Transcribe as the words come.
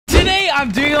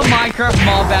I'm doing a Minecraft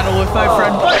mob battle with my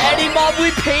friend, but any mob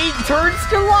we paint turns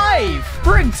to life.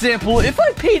 For example, if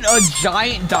I paint a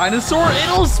giant dinosaur,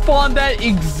 it'll spawn that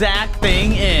exact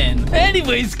thing in.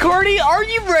 Anyways, Cardi, are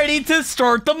you ready to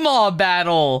start the mob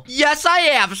battle? Yes, I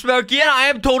am, Smirky, and I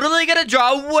am totally gonna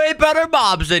draw way better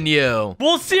mobs than you.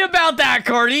 We'll see about that,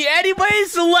 Cardi.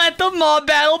 Anyways, let the mob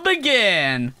battle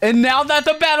begin. And now that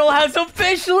the battle has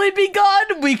officially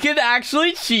begun, we can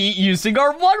actually cheat using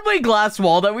our one-way glass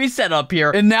wall that we set up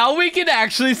here. And now we can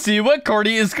actually see what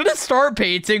Cardi is gonna start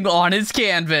painting on his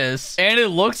canvas. And it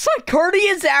looks like Cardi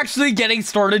is actually getting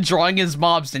started drawing his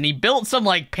mobs, and he built some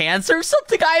like pants or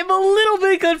something. I am a little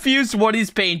bit confused what he's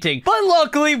painting, but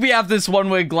luckily we have this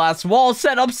one-way glass wall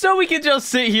set up so we can just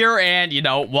sit here and, you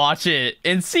know, watch it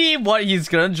and see what he's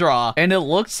gonna draw. And it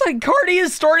looks like Cardi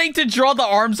is starting to draw the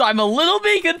arms. I'm a little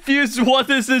bit confused what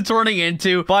this is turning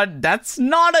into, but that's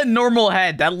not a normal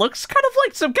head. That looks kind of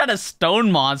like some kind of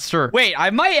stone monster. Wait, I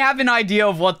might have an idea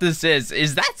of what this is.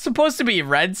 Is that supposed to be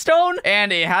redstone?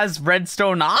 And it has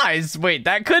redstone eyes. Wait,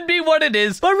 that could be what it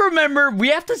is. But remember, we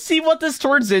have to see what this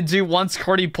turns into once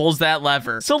Cardi pulls that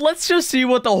lever. So let's just see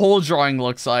what the whole drawing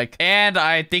looks like. And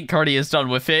I think Cardi is done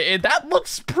with it. And that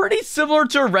looks pretty similar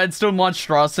to a redstone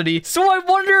monstrosity. So I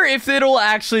wonder if it'll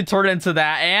actually turn into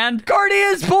that. And Cardi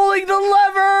is pulling the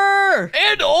lever.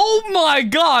 And oh my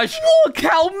gosh, look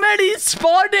how many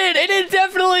spawned in. And it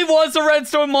definitely was a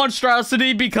redstone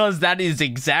monstrosity because that is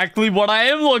exactly what I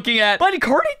am looking at. But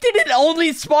Cardi didn't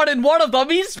only spawn in one of them.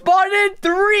 He spawned in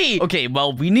 3. Okay,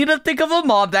 well, we need to think of a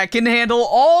mob that can handle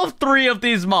all 3 of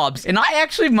these mobs. And I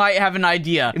actually might have an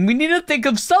idea. And we need to think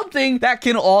of something that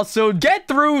can also get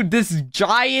through this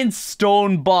giant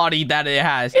stone body that it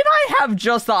has. And I have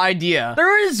just the idea.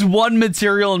 There is one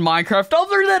material in Minecraft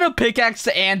other than a pickaxe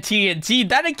and TNT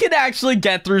that it can actually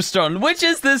get through stone, which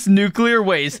is this nuclear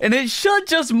waste. And it should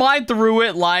just mine through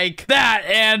it like that.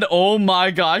 And oh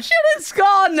my gosh, it is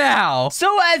gone now.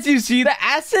 So as you see, the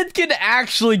acid can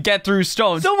actually get through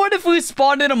stone. So what if we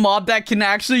spawned in a mob that can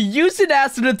actually use an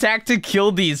acid attack to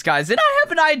kill these guys? And I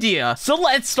have an idea. So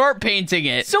let's start painting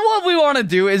it. So what we want to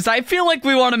do is I feel like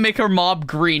we want to make our mob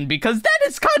green because that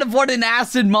is kind of what an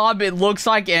acid mob it looks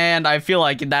like. And I feel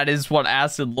like that is what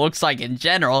acid looks like in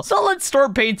general. So let's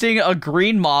start painting a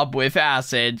green mob with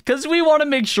acid because we want to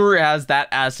make sure it has that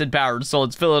acid power. So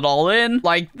let's fill it all in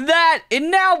like that.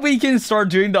 And now we can start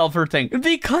doing the other thing.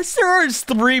 Because there is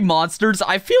 3 monsters,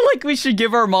 I feel like we should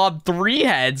give our mob 3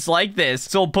 heads like this.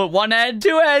 So we'll put 1 head,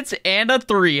 2 heads, and a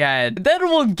 3 head. Then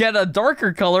we'll get a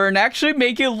darker color and actually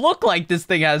make it look like this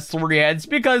thing has 3 heads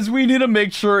because we need to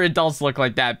make sure it does look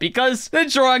like that because the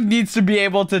drawing needs to be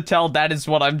able to tell that is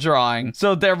what I'm drawing.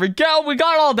 So there we go. We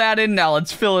got all that in. Now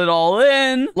let's fill it all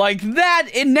in like that.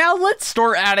 And now let's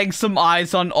start adding some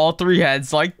eyes on all 3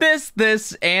 heads like this,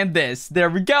 this, and this. There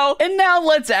we go. And now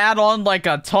let's add on like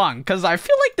a tongue because I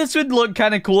feel like this would look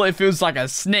kind of cool if it was like a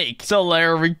snake. So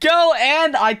there we go.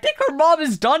 And I think our mob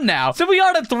is done now. So we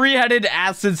got a 3-headed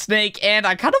acid snake and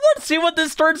I kind of want to see what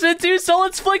this turns into. So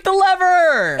let's flick the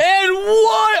lever. And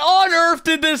what on earth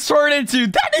did this turn into?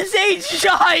 That is a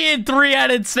giant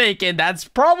 3-headed snake. And that's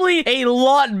probably a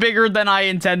lot bigger than I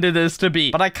intended this to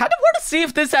be. But I kind of want to see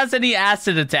if this has any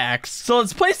acid attacks. So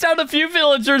let's place down a few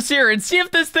villagers here and see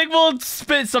if this thing will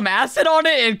spit some acid on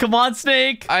it. And come on,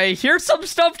 snake. I hear some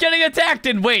stuff getting attacked.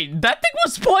 And wait, that thing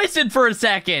was poisoned for a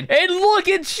second. And look,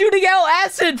 it's shooting out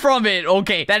acid from it.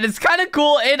 Okay, that is kind of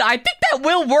cool. And I think that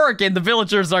will work. And the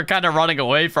villagers are kind of running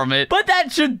away from it. But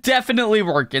that should definitely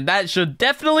work. And that should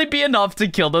definitely be enough to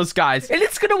kill those guys. And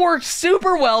it's going to work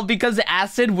super well because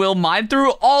acid will mine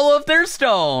through all of their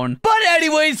stone. But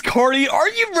anyways, Cardi, are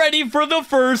you ready for the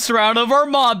first round of our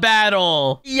mob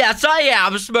battle? Yes, I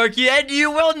am, Smirky, and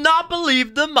you will not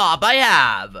believe the mob I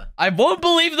have. I won't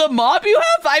believe the mob you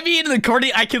have? I mean,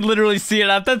 Cardi, I can literally see it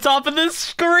at the top of the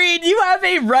screen. You have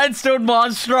a redstone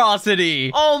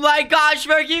monstrosity. Oh my gosh,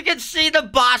 Smirky, you can see the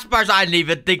boss bars. I didn't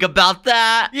even think about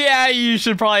that. Yeah, you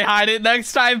should probably hide it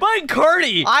next time. But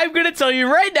Cardi, I'm gonna tell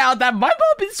you right now that my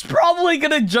mob is probably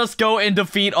gonna just go and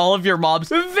defeat all of your mobs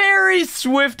very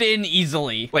swift and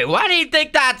easily. Wait, why do you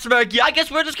think that, Smirky? I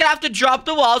guess we're just gonna have to drop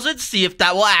the walls and see if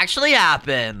that will actually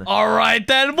happen. All right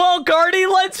then. Well, Cardi,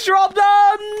 let's drop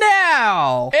them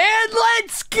now. And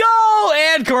let's go.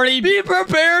 And Cardi, be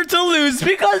prepared to lose confused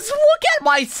because look at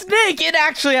my snake. It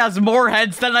actually has more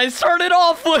heads than I started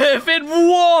off with. And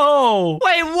whoa.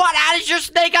 Wait, what? How does your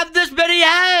snake have this many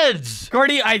heads?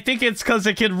 Cardi, I think it's because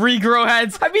it can regrow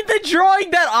heads. I mean, the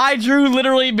drawing that I drew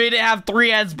literally made it have 3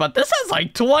 heads, but this has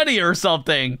like 20 or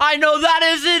something. I know, that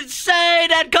is insane.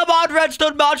 And come on,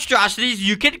 redstone monstrosities,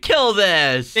 you can kill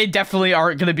this. They definitely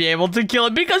aren't going to be able to kill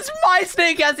it because my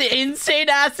snake has insane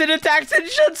acid attacks and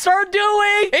should start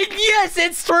doing. And yes,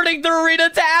 it's turning the arena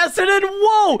to acid. And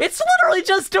whoa, it's literally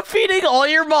just defeating all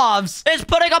your mobs. It's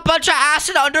putting a bunch of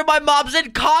acid under my mobs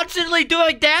and constantly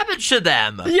doing damage to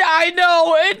them. Yeah, I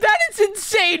know. And that is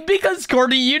insane because,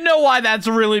 Cordy, you know why that's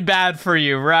really bad for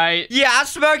you, right? Yeah,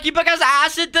 Smirky, because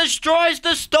acid destroys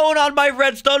the stone on my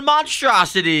redstone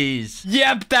monstrosities.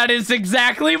 Yep, that is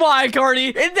exactly why, Cardi.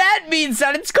 And that means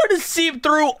that it's going to seep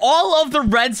through all of the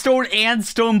redstone and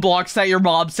stone blocks that your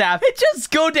mobs have and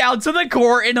just go down to the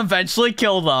core and eventually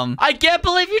kill them. I can't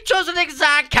believe you chose an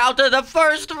exact count of the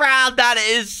first round. That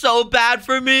is so bad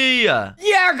for me.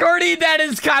 Yeah, Cardi, that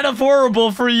is kind of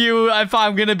horrible for you, if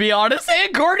I'm going to be honest.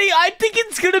 And Cardi, I think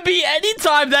it's going to be any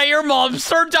time that your mobs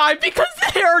start dying because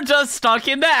they're just stuck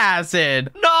in the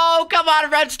acid. No, come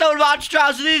on, redstone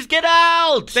monstrosities, get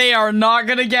out. They are not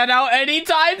going to get out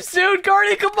anytime soon,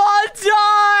 Cardi. Come on,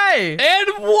 die. And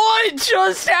what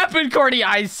just happened, Cardi?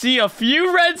 I see a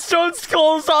few redstone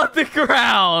skulls on the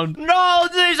ground. No,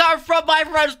 these are from my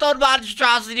redstone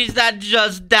monstrosities that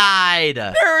just died.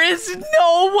 There is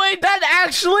no way that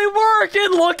actually worked.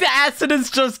 And look, the acid is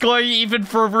just going even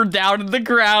further down in the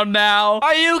ground now.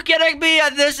 Are you kidding me?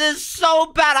 This is so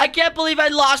bad. I can't believe I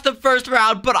lost the first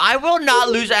round, but I will not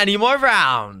lose any more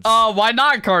rounds. Why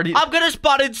not, Cardi? I'm gonna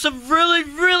spawn in some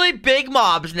really big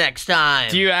mobs next time.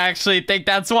 Do you actually think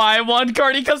that's why I won,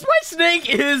 Cardi? Because my snake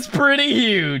is pretty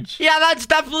huge. Yeah, that's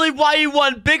definitely why you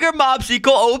won. Bigger mobs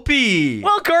equal OP.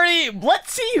 Well, Cardi,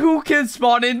 let's see who can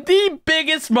spawn in the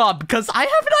biggest mob, because I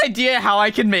have an idea how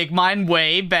I can make mine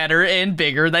way better and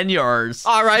bigger than yours.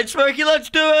 All right, Smirky, let's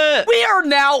do it. We are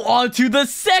now on to the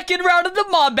second round of the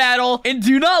mob battle, and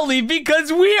do not leave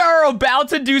because we are about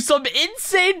to do some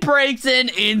insane pranks and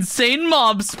insane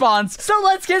mob spawns. So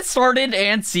let's get started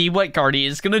and see what Cardi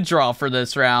is going to draw for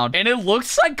this round. And it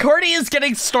looks like Cardi is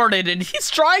getting started, and he's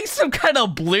drawing some kind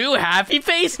of blue happy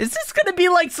face. Is this going to be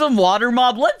like some water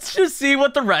mob? Let's just see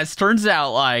what the rest turns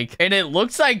out like. And it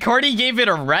looks like Cardi gave it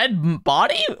a red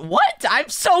body? What? I'm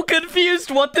so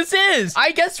confused what this is.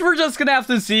 I guess we're just going to have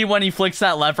to see when he flicks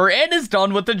that lever and is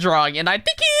done with the drawing. And I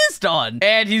think he is done.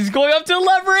 And he's going up to the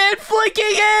lever and flicking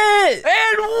it.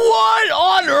 And what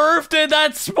on earth did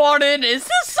that spawn in? Is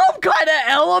this some kind of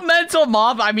elemental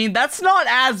mob? I mean, that's not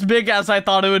as big as I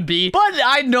thought it would be, but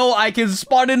I know I can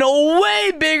spawn in a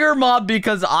way bigger mob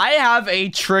because I have a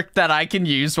trick that I can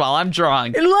use while I'm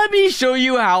drawing. And let me show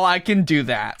you how I can do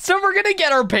that. So we're gonna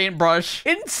get our paintbrush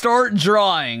and start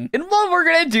drawing. And what we're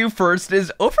gonna do first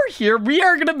is over here, we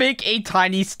are gonna make a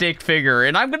tiny stick figure.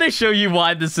 And I'm gonna show you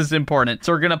why this is important.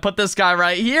 So we're gonna put this guy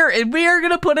right here, and we are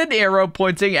gonna put an arrow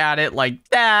pointing at it like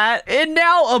that. And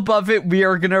now above it, we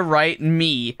are gonna write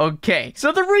me. Okay,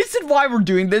 so the reason why we're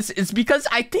doing this is because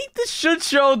I think this should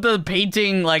show the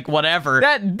painting, like whatever,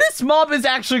 that this mob is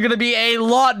actually gonna be a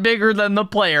lot bigger than the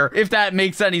player, if that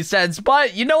makes any sense.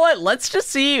 But you know what? Let's just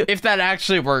see if that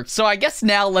actually works. So I guess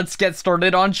now let's get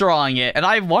started on drawing it. And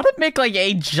I want to make like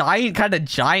a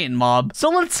giant mob. So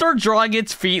let's start drawing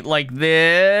its feet like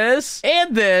this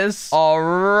and this. All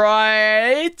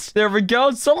right, there we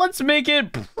go. So let's make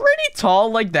it pretty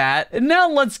tall like that. And now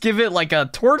let's give it like a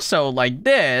torso like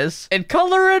this and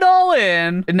color it all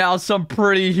in. And now some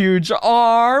pretty huge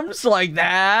arms like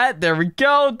that. There we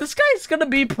go. This guy's gonna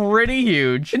be pretty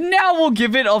huge. And now we'll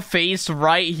give it a face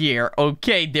right here.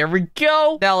 Okay, there we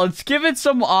go. Now let's give it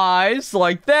some eyes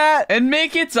like that and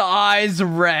make its eyes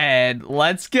red.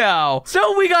 Let's go.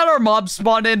 So we got our mob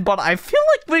spawned in, but I feel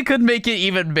like we could make it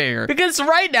even bigger because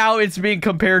right now it's being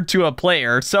compared to a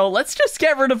player. So let's just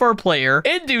get rid of our player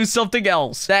and do something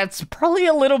else that's probably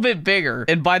a little bit bigger.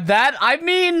 And by that, I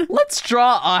mean, let's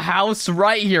draw a house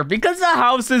right here because a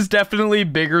house is definitely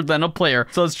bigger than a player.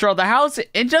 So let's draw the house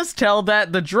and just tell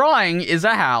that the drawing is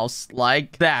a house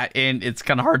like that. And it's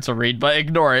kind of hard to read, but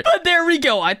ignore it. But there we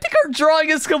go. I think our drawing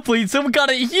is complete. So we got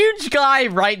a huge guy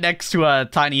right next to a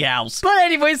tiny house. But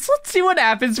anyways, let's see what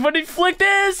happens when we flick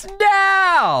this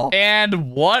now.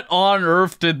 And what on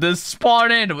earth did this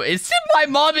spawn in? It's in my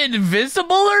mob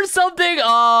invisible or something?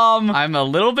 I'm a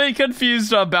little bit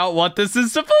confused about what this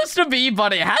is supposed to be,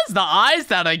 but it has the eyes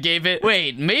that I gave it.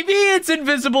 Wait, maybe it's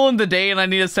invisible in the day and I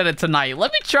need to set it to night.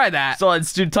 Let me try that. So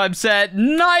let's do time set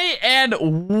night, and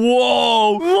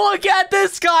whoa, look at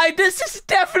this guy. This is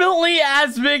definitely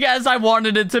as big as I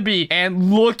wanted it to be.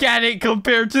 And look at it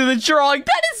compared to the drawing.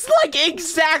 That is like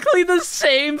exactly the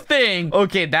same thing.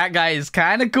 Okay, that guy is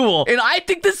kind of cool. And I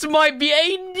think this might be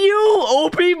a new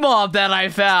OP mob that I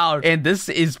found. And this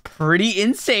is pretty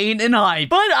insane and hype.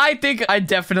 But I think I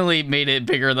definitely made it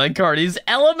bigger than Cardi's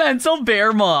elemental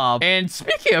bear mob. And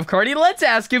speaking of Cardi, let's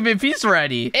ask him if he's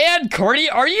ready. And Cardi,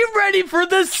 are you ready for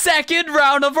the second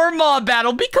round of our mob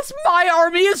battle? Because my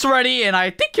army is ready, and I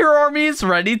think your army is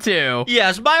ready too.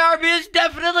 Yes, my army is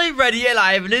definitely ready, and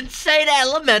I have an insane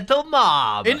elemental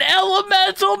mob. An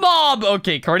elemental mob!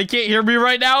 Okay, Cardi can't hear me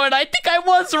right now, and I think I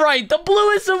was right. The blue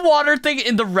is a water thing,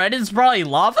 and the red is probably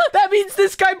lava. That means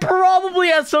this guy probably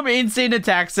has some insane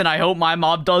attacks, and I hope my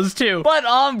mob does too. But,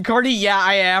 Cardi, yeah,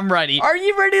 I am ready. Are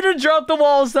you ready to drop the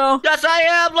walls, though? Yes, I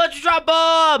am. Let's drop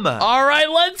them. All right,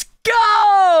 let's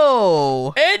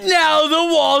go! And now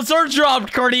the walls are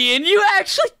dropped, Cardi, and you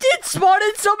actually did spawn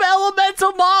in some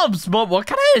elemental mobs. But what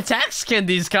kind of attacks can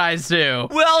these guys do?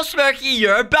 Well, Smirky,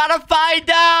 you're about to find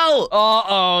out.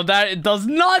 Uh-oh, that does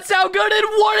not sound good. And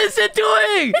what is it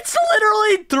doing? It's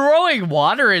literally throwing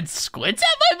water and squids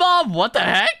at my mob. What the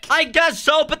heck? I guess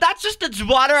so, but that's just its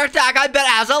water attack. I bet it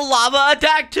has a lava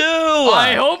attack too.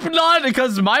 I hope not,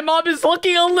 because my mob is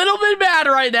looking a little bit mad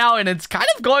right now, and it's kind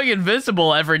of going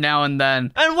invisible every now and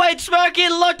then. And wait, Smirky,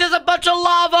 look, there's a bunch of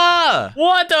lava.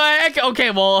 What the heck? Okay,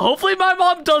 well, hopefully my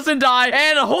mob doesn't die,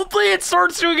 and hopefully it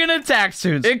starts doing an attack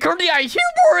soon. And Cardi, I hear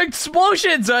more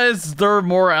explosions. Is there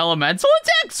more elemental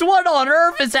attacks? What on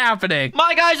earth is happening?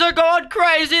 My guys are going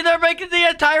crazy. They're making the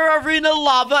entire arena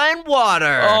lava and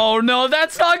water. Oh, no,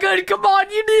 that's not good. Come on,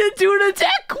 you need to do an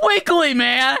attack quickly,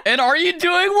 man. And are you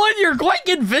doing one? You're going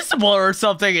invisible or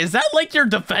something. Is that like your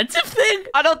defensive thing?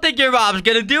 I don't think your mob's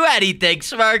gonna do anything,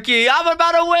 Smirky. I'm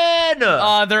about to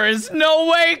win. There is no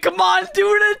way. Come on,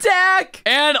 do an attack.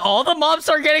 And all the mobs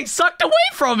are getting sucked away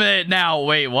from it now.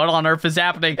 Wait, what on earth is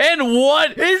happening? And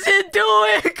what is it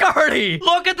doing, Cardi?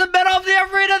 Look at the middle of the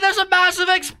arena. There's a massive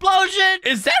explosion.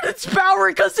 Is that its power?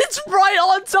 Because it's right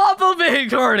on top of it,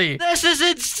 Cardi. This is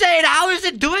insane. How is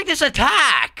it doing this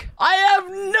attack? I have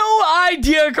no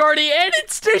idea, Cardi, and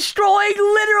it's destroying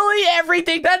literally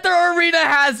everything that the arena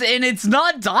has, and it's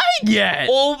not dying yet.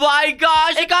 Oh my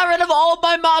gosh, it got rid of all of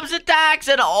my mob's attacks,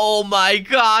 and oh my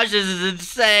gosh, this is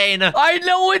insane. I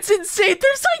know, it's insane.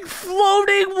 There's like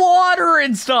floating water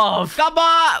and stuff. Come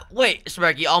on. Wait,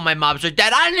 Smirky, all my mobs are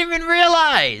dead. I didn't even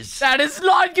realize. That is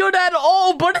not good at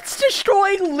all, but it's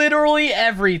destroying literally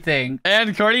everything.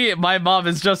 And Cardi, my mob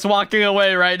is just walking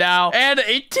away right now, and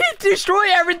it did destroy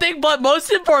everything. But most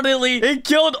importantly, it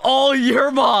killed all your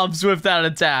mobs with that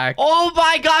attack. Oh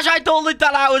my gosh, I totally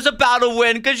thought I was about to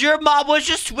win because your mob was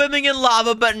just swimming in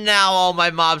lava, but now all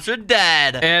my mobs are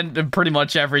dead. And pretty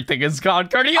much everything is gone,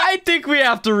 Cardi. I think we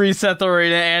have to reset the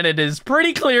arena, and it is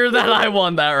pretty clear that I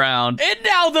won that round. And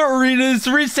now the arena is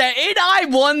reset, and I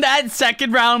won that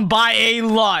second round by a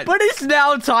lot. But it's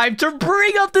now time to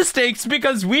bring up the stakes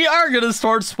because we are going to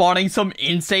start spawning some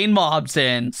insane mobs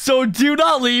in. So do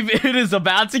not leave. It is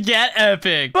about to get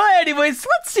epic. But anyways,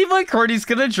 let's see what Cardi's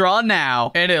gonna draw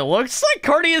now. And it looks like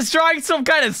Cardi is drawing some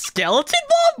kind of skeleton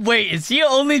mob. Wait, is he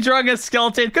only drawing a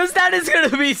skeleton? Because that is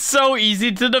gonna be so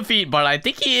easy to defeat, but I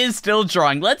think he is still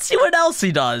drawing. Let's see what else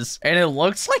he does. And it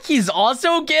looks like he's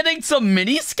also getting some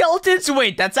mini skeletons.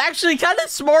 Wait, that's actually kind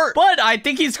of smart, but I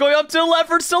think he's going up to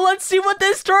 11, so let's see what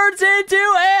this turns into.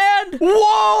 And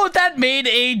whoa, that made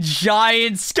a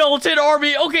giant skeleton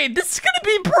army. Okay, this is gonna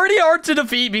be pretty hard to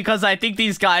defeat because I think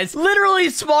these guys literally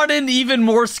spawn in even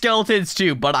more skeletons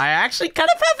too, but I actually kind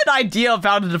of have an idea of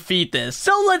how to defeat this.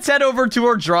 So let's head over to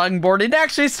our drawing board and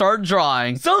actually start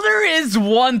drawing. So there is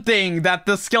one thing that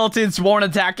the skeletons won't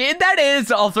attack, and that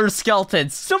is other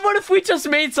skeletons. So what if we just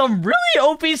made some really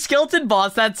OP skeleton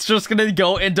boss that's just gonna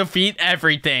go and defeat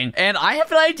everything? And I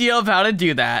have an idea of how to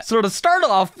do that. So to start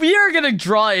off, we are gonna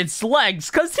draw its legs,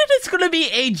 because it is gonna be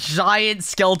a giant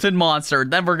skeleton monster.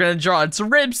 Then we're gonna draw its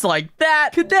ribs like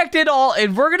that, connect it all, and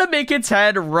and we're gonna make its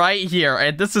head right here.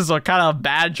 And this is a kind of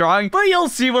bad drawing, but you'll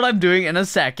see what I'm doing in a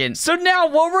second. So now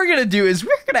what we're gonna do is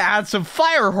we're gonna add some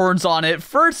fire horns on it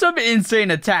for some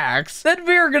insane attacks. Then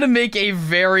we're gonna make a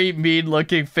very mean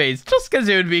looking face, just because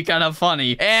it would be kind of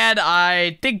funny. And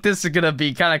I think this is gonna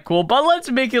be kind of cool, but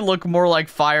let's make it look more like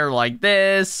fire like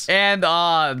this. And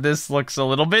this looks a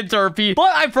little bit derpy,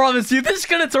 but I promise you this is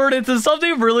gonna turn into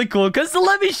something really cool, because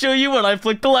let me show you when I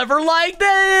flick the lever like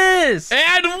this.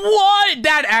 And what?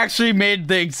 That actually made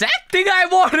the exact thing I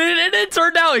wanted, and it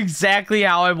turned out exactly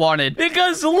how I wanted.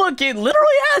 Because look, it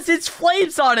literally has its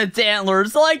flames on its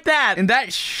antlers like that. And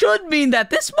that should mean that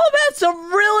this mob has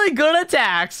some really good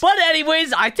attacks. But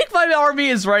anyways, I think my army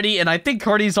is ready, and I think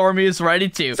Cardi's army is ready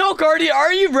too. So Cardi,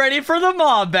 are you ready for the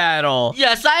mob battle?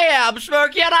 Yes, I am,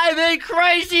 Smirky, and I have a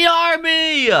crazy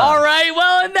army. All right,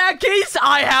 well, in that case,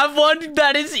 I have one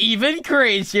that is even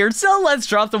crazier. So let's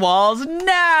drop the walls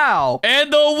now.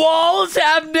 And the walls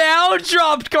have now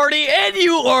dropped, Cardi, and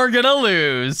you are gonna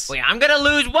lose. Wait, I'm gonna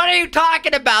lose? What are you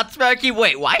talking about, Smirky?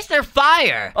 Wait, why is there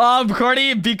fire?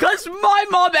 Cardi, because my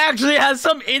mob actually has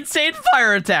some insane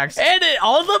fire attacks, and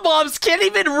all the mobs can't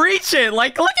even reach it.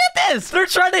 Like, look at this. They're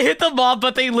trying to hit the mob,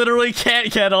 but they literally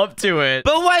can't get up to it.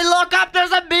 But wait, look up.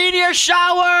 There's a meteor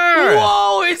shower.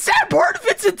 Whoa, is that part of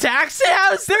its attacks it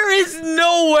has? There is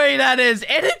no way that is,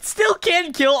 and it still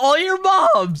can't kill all your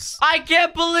mobs. I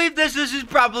can't believe this. This is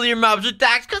probably your mob's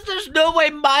attacks, because there's no way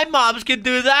my mobs can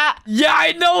do that. Yeah,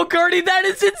 I know, Cardi. That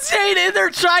is insane, and they're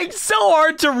trying so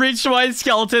hard to reach my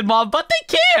skeleton mob, but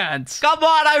they can't. Come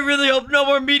on, I really hope no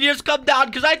more meteors come down,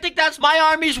 because I think that's my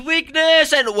army's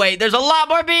weakness. And wait, there's a lot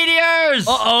more meteors.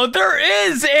 Uh-oh, there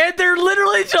is, and they're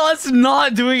literally just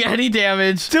not doing any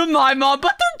damage to my mob,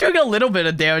 but they're doing a little bit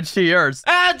of damage to yours.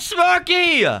 And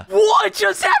Smirky! What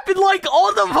just happened? Like,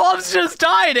 all the mobs just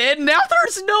died, and now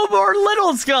there's no more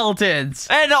little skeletons.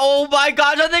 And oh my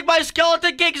gosh, I think my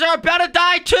skeleton kings are about to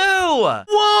die too.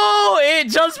 Whoa, it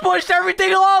just pushed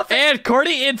everything off. And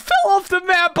Cardi, it fell off the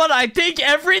map, but I think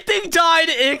everything died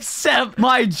except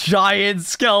my giant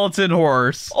skeleton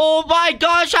horse. Oh my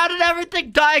gosh, how did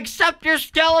everything die except your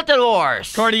skeleton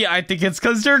horse? Cardi, I think it's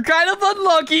because you're kind of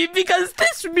unlucky, because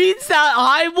this means that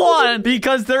I won,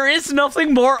 because there is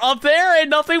nothing more up there and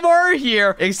nothing more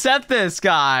here except this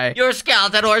guy. Your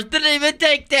skeleton horse didn't even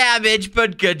take damage,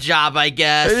 but good job, I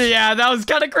guess. Yeah, that was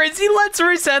kind of crazy. Let's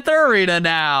reset the arena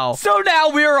now. So now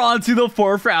we're on to the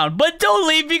 4th round, but don't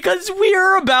leave, because we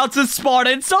are about to spawn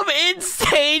in some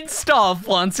insane stuff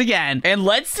once again. And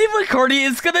let's see what Cardi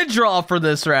is gonna draw for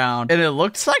this round. And it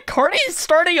looks like Cardi is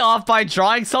starting off by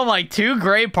drawing some like 2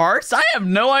 gray parts. I have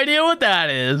no idea what that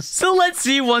is. So let's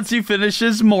see once he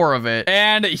finishes more of it.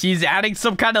 And he's adding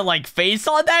some kind of like face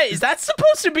on that. Is that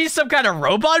supposed to be some kind of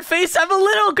robot face? I'm a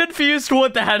little confused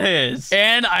what that is.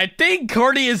 And I think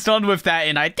Cardi is done with that.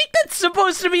 And I think that's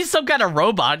supposed to be some kind of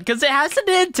robot, because it has an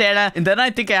antenna. And then I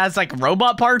think it has like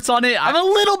robot parts on it. I'm a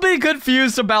little bit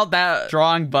confused about that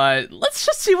drawing, but let's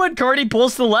just see when Cardi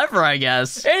pulls the lever, I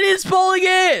guess. And he's pulling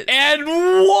it. And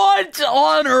what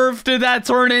on earth did that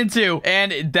turn into?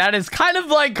 And that is kind of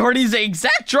like Cardi's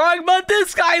exact drawing, but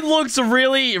this guy looks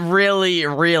really, really,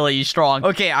 really strong.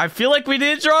 Okay, I feel like we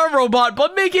did draw a robot,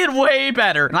 but make it way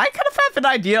better. And I kind of have an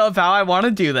idea of how I want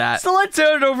to do that. So let's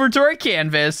head over to our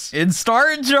canvas and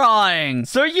start drawing.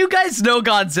 So you guys know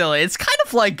Godzilla. It's kind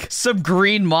of like some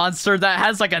green monster that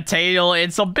has like a tail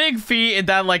and some big feet and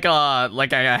then like a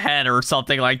head or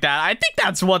something like that. I think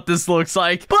that's what this looks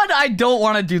like, but I don't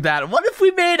want to do that. What if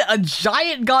we made a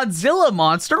giant Godzilla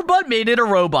monster, but made it a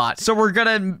robot? So we're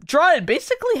gonna draw it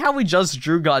basically how we just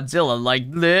drew Godzilla,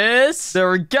 like this.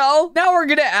 There we go. Now we're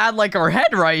gonna add like our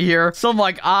head right here, some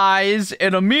like eyes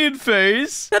and a mean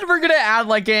face. Then we're gonna add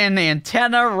like an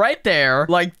antenna right there,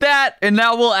 like that. And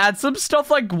now we'll add some stuff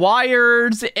like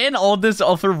wires and all this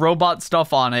other robot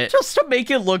stuff on it, just to make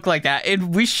it look like that.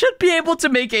 And we should be able to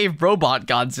make a robot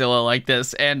Godzilla like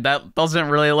this. And that doesn't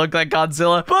really look like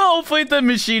Godzilla, but hopefully the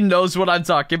machine knows what I'm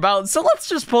talking about. So let's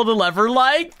just pull the lever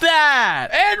like that.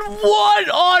 And what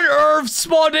on earth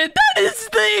spawned it? That is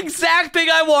the exact thing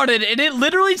I wanted. And it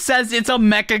literally says it's a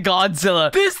Mecha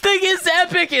Godzilla. This thing is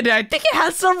epic, and I think it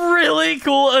has some really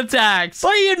cool attacks.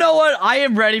 But you know what? I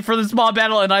am ready for this mob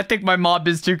battle, and I think my mob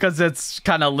is too, because it's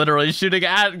kind of literally shooting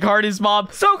at Cardi's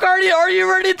mob. So, Cardi, are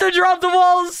you ready to drop the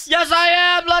walls? Yes, I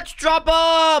am. Let's drop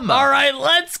them. All right,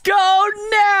 let's go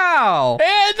now.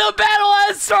 And the battle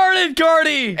has started,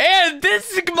 Cardi. And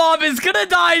this mob is gonna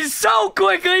die so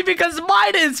quickly because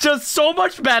mine is just so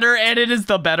much better, and it is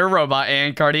the better robot.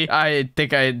 And Cardi, I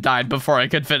think I died before I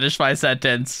could finish my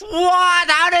sentence.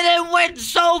 What? How did it win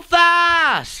so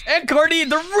fast? And Cardi,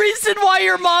 the reason why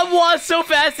your mom lost so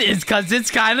fast is because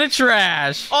it's kind of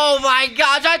trash. Oh my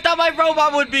gosh, I thought my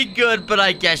robot would be good, but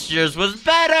I guess yours was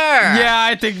better. Yeah,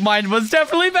 I think mine was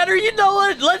definitely better. You know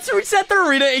what? Let's reset the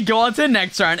arena and go on to the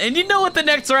next round. And you know what the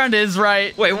next round is,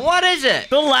 right? Wait, what is it?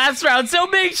 The last round, so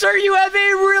make sure you have a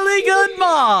really good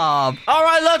mob. All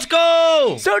right, let's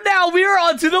go. So now we are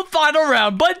on to the final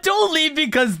round, but don't leave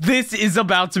because this is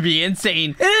about to be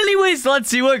insane. And anyways, let's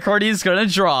see what Cardi is gonna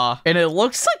draw. And it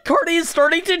looks like Cardi is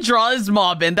starting to draw his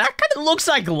mob, and that kind of looks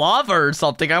like lava or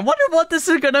something. I wonder what this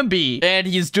is gonna be. And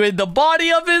he's doing the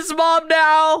body of his mob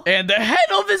now, and the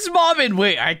head of his mob. And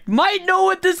wait, I might know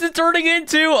what this is turning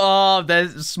into.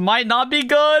 This might not be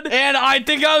good. And I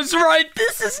think I was right.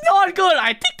 This is not good.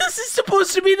 I think this is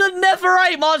supposed to be the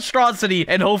netherite monstrosity,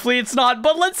 and hopefully it's not.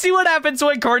 But let's see what happens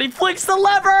when Cardi flicks the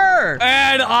lever.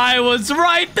 And I was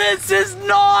right. This is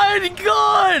not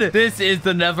good. This is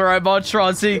the netherite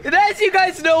monstrosity. And as you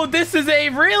guys know, this is a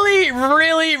really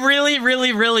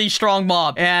strong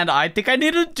mob. And I think I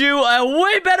need to do a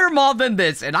way better mob than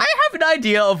this. And I have an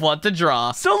idea of what to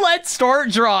draw. So let's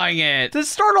start drawing it. To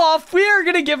start off, we are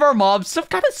going to give our mob some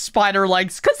kind of spider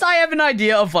legs because I have an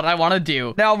idea of what I want to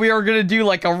do. Now we are going to do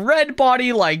like a red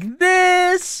body like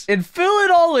this and fill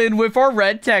it all in with our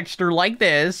red texture like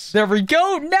this. There we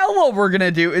go. Now what we're going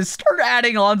to do is start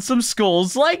adding on some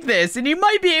skulls like this. And you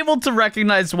might be able to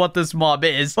recognize what this mob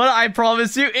is, but I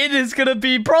promise you it is going to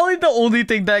be probably the only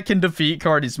thing that can defeat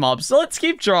Cardi's mob. So let's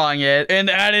keep drawing it and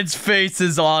add its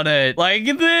faces on it like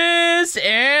this.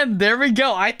 And there we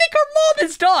go. I think our mob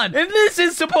is done. And this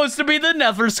is supposed to be the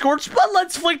nether scorch, but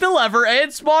let's flick the lever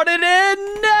and spawn it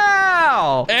in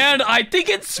now. And I think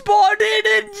it spawned in,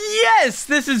 and yes,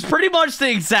 this is pretty much the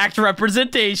exact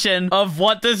representation of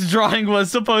what this drawing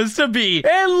was supposed to be.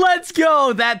 And let's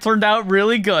go. That turned out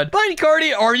really good. But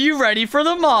Cardi, are you ready for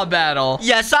the mob battle?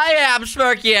 Yes, I am,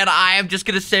 Smirky, and I am just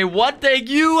gonna say one thing.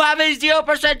 You have a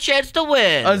 0% chance to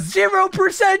win. A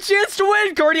 0% chance to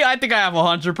win, Cardi? I think I have a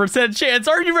 100% chance.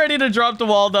 Are you ready to drop the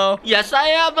wall, though? Yes, I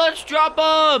am. Let's drop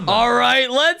them. All right,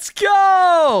 let's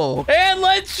go. And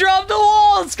let's drop the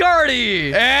walls,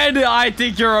 Cardi. And I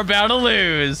think you're about to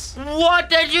lose. What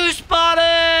did you spawn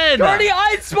in? Cardi,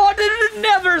 I spawned in a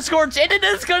nether scorch, and it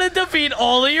is going to defeat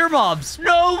all of your mobs.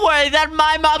 No way that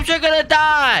my mobs are gonna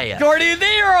die. Cardi,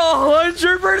 they are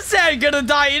 100% gonna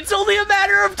die. It's only a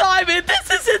matter of time, and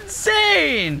this is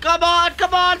insane. Come on,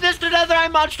 Mr.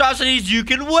 Netherite Monstrosities, you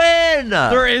can win.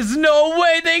 There is no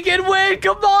way they can win.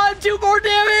 Come on, do more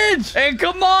damage. And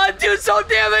come on, do some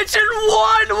damage. And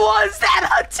what was that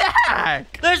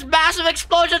attack? There's massive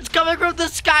explosions coming from the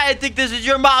sky. I think this is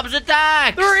your mob's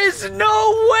attack. There is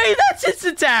no way that's its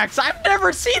attacks. I've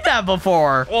never seen that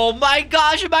before. Oh my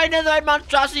gosh, my Netherite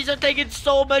Monstrosities are taking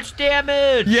so much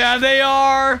damage. Yeah, they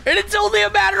are. And it's only a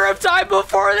matter of time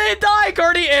before they die,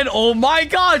 Cardi. And oh my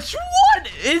gosh, what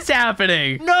is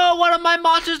happening? No, one of my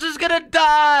monsters is gonna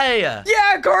die.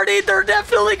 Yeah, Cardi, they're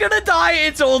definitely gonna die.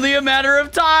 It's only a matter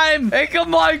of time. Hey,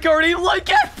 come on, Cardi, look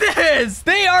at this.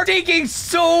 They are taking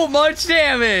so much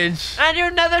damage. And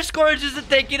your Nether Scourge isn't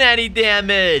taking any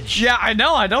damage. Yeah, I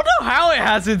know. I don't know how it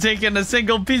hasn't taken a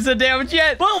single piece of damage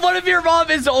yet. Well, one of your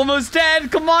mob is almost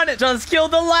dead. Come on, just kill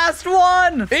the last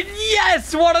one. And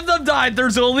yes, one of them died.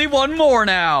 There's only one more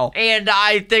now. And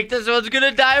I think this one's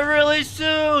gonna die really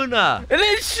soon. And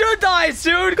it should die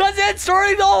soon because it's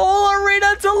turning the whole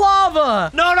arena to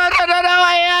lava. No,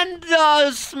 and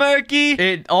Smirky.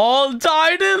 It all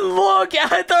died, and look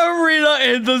at the arena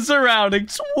and the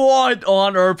surroundings. What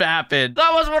on earth happened?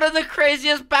 That was one of the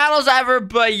craziest battles ever,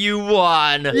 but you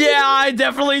won. Yeah, I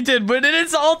definitely did, but it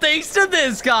is all thanks to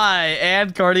this guy.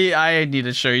 And Cardi, I need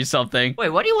to show you something. Wait,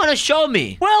 what do you want to show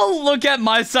me? Well, look at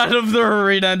my side of the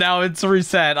arena. Now it's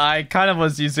reset. I kind of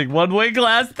was using one-way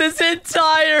glass this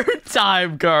entire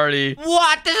time, Cardi.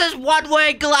 What? This is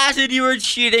one-way glass and you were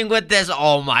cheating with this?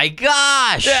 Oh my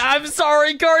gosh. Yeah, I'm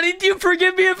sorry, Cardi. Do you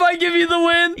forgive me if I give you the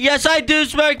win? Yes, I do,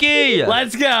 Smirky.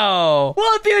 Let's go.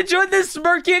 Well, if you enjoyed this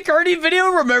Smirky and Cardi video,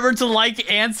 remember to like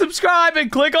and subscribe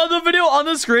and click on the video on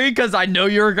the screen because I know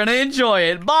you're going to enjoy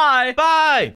it. Bye. Bye.